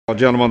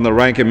Gentleman, the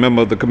ranking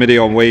member of the Committee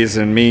on Ways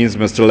and Means,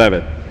 Mr.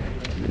 Levin.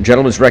 The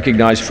gentleman is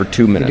recognized for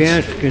 2 minutes.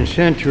 Against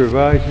consent to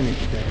revise and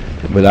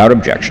extend. Without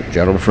objection. The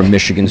gentleman from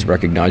Michigan is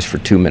recognized for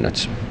 2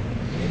 minutes.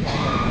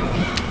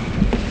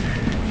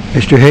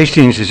 Mr.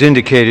 Hastings has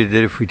indicated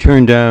that if we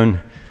turn down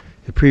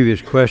the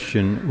previous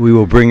question, we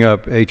will bring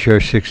up H.R.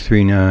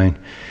 639.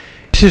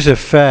 This is a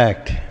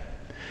fact.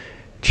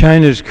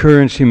 China's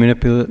currency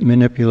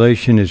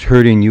manipulation is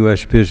hurting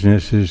U.S.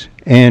 businesses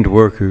and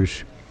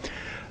workers.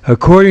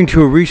 According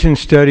to a recent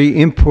study,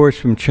 imports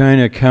from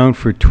China account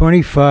for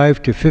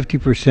 25 to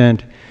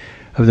 50%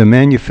 of the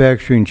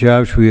manufacturing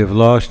jobs we have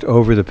lost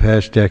over the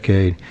past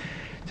decade.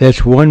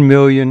 That's 1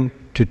 million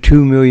to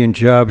 2 million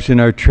jobs,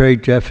 and our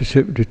trade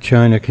deficit with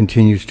China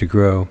continues to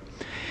grow.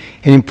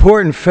 An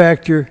important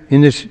factor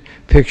in this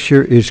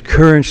picture is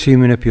currency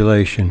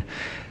manipulation.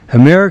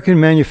 American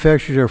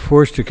manufacturers are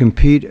forced to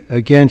compete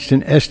against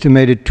an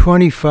estimated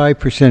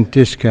 25%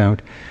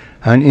 discount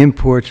on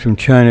imports from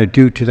China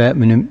due to that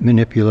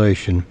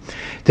manipulation.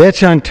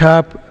 That's on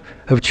top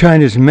of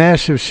China's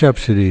massive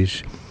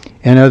subsidies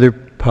and other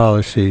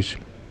policies.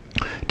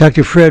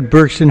 Dr. Fred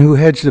Berkson, who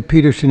heads the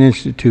Peterson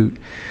Institute,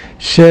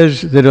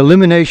 says that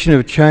elimination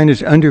of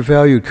China's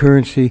undervalued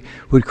currency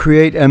would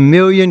create 1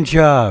 million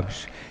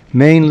jobs,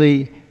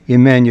 mainly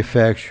in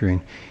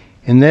manufacturing.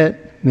 And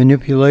that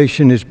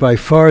manipulation is by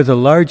far the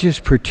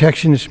largest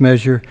protectionist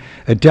measure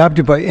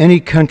adopted by any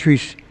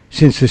countries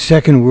since the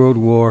Second World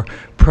War,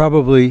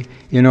 probably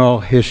in all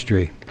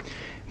history.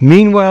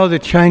 Meanwhile, the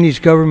Chinese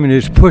government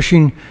is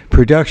pushing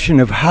production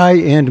of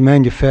high-end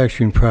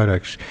manufacturing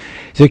products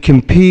that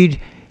compete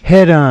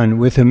head-on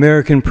with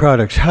American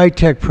products,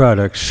 high-tech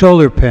products,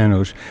 solar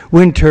panels,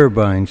 wind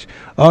turbines,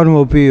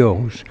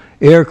 automobiles,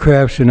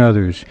 aircrafts, and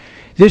others.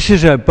 This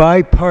is a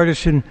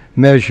bipartisan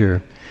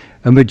measure.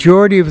 A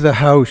majority of the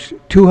House,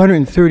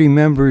 230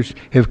 members,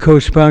 have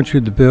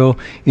co-sponsored the bill,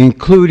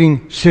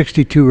 including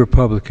 62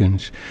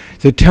 Republicans.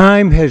 The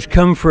time has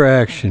come for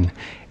action.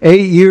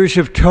 8 years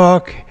of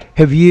talk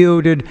have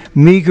yielded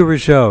meager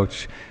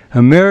results.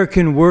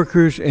 American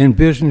workers and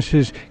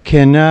businesses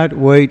cannot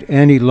wait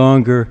any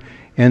longer,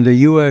 and the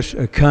U.S.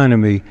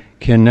 economy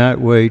cannot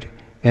wait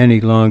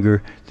any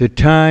longer. The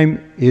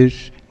time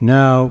is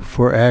now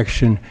for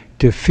action.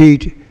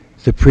 Defeat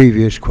the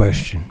previous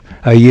question.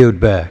 I yield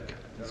back.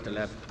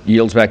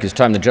 Yields back his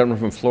time. The gentleman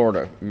from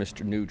Florida,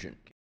 Mr. Nugent.